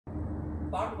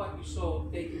part of what you saw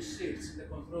taking shifts in the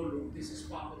control room, this is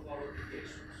part of our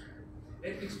applications.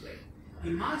 Let me explain.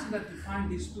 Imagine that you find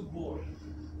this too boring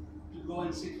to go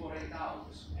and sit for 8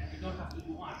 hours, and you don't have to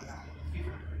do one, you have to do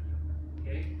 50.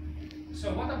 Okay?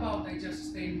 So what about I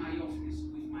just stay in my office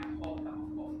with my hot cup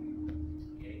of coffee,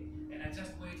 okay? And I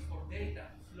just wait for data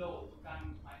to flow to come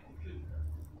into my computer,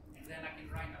 and then I can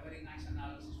write a very nice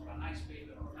analysis or a nice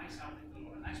paper or a nice article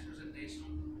or a nice presentation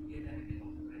to get anything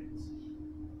on the credits.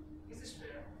 Is this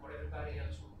fair for everybody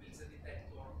else who builds a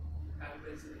detector,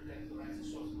 calibrates the detector, writes the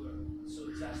software,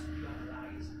 so just to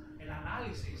analyze? And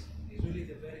analysis is really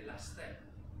the very last step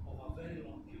of a very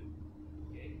long queue.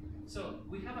 Okay? So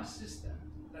we have a system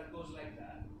that goes like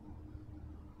that.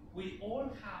 We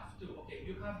all have to, okay,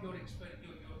 you have your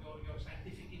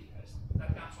scientific interest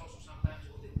that comes also sometimes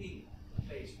with the team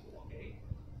phase, okay?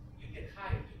 You get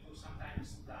hired to do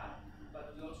sometimes that,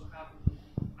 but we also have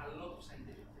a lot of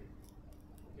scientific things,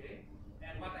 okay?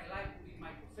 And what I like in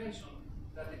my profession,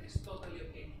 that it is totally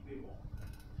okay to be wrong.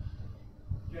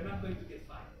 You're not going to get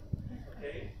fired,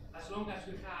 okay? As long as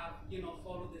you have,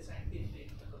 follow the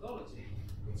scientific methodology,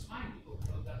 it's fine to go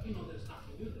through that, there's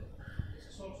nothing new there. This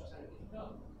is also scientific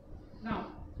development. Now,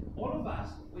 all of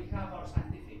us, we have our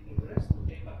scientific interest,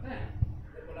 okay, but then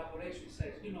the collaboration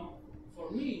says,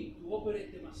 for me to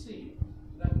operate the machine,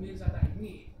 that means that I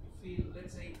need to fill,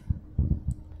 let's say,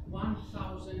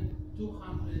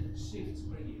 1,200 shifts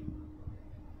per year.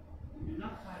 You do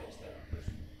not hire external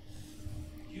person.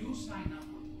 You sign up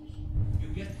for those. You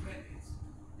get credits.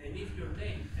 And if your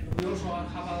name, and we also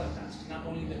have other tasks, not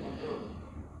only the control.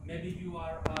 Maybe you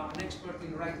are an expert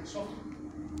in writing software,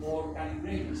 or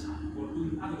calibrating something, or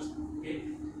doing other stuff, okay?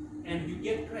 And you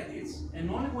get credits, and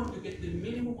only when you get the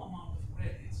minimum amount of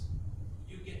credits,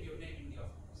 you get your name in the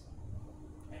office.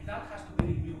 And that has to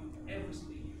be reviewed every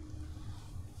single year.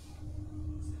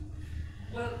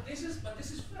 Well, this is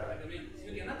fair. I mean,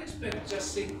 you cannot expect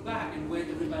just sit back and wait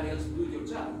everybody else to do your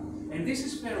job. And this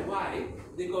is fair. Why?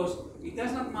 Because it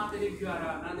does not matter if you are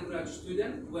an undergraduate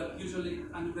student. Well, usually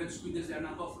undergraduate students, they are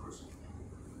not authors.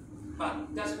 But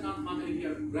it does not matter if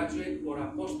you're a graduate or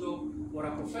a postdoc or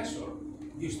a professor,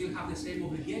 you still have the same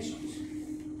obligations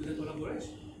to the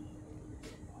collaboration.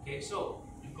 Okay, so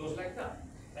it goes like that.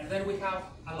 And then we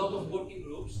have a lot of working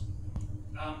groups.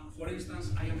 For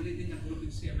instance, I am leading a group in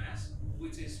CMS,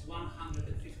 which is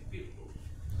 150 people.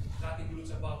 That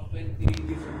includes about 20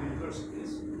 different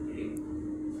universities. Okay?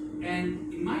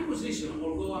 And in my position,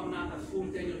 although I'm not a full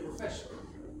tenure professor,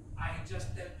 I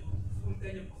just tell to full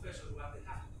tenure professors what they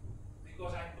have to do,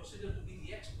 because I'm considered to be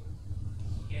the expert.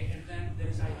 Okay, and then there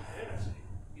is a hierarchy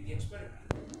in the experiment.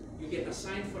 You get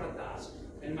assigned for a task,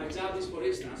 and my job is, for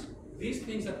instance, these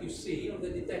things that you see on the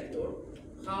detector,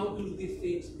 how do these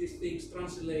things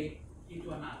translate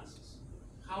into analysis?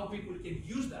 How people can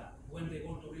use that when they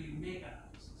want to really make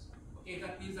analysis. Okay,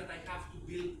 that means that I have to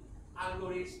build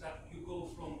algorithms that you go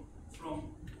from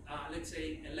let's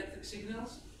say, electric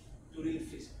signals to real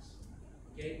physics.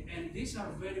 Okay, and these are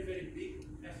very, very big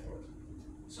efforts.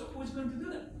 So who is going to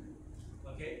do that?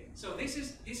 Okay, so this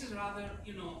is rather,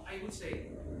 I would say,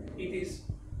 it is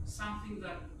something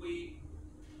that we,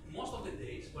 most of the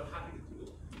days, we're happy to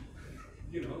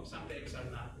do. Some days are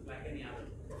not like any other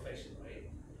profession, right?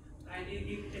 And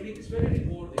it is very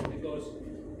rewarding because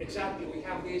exactly we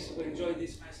have this, we enjoy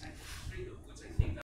this nice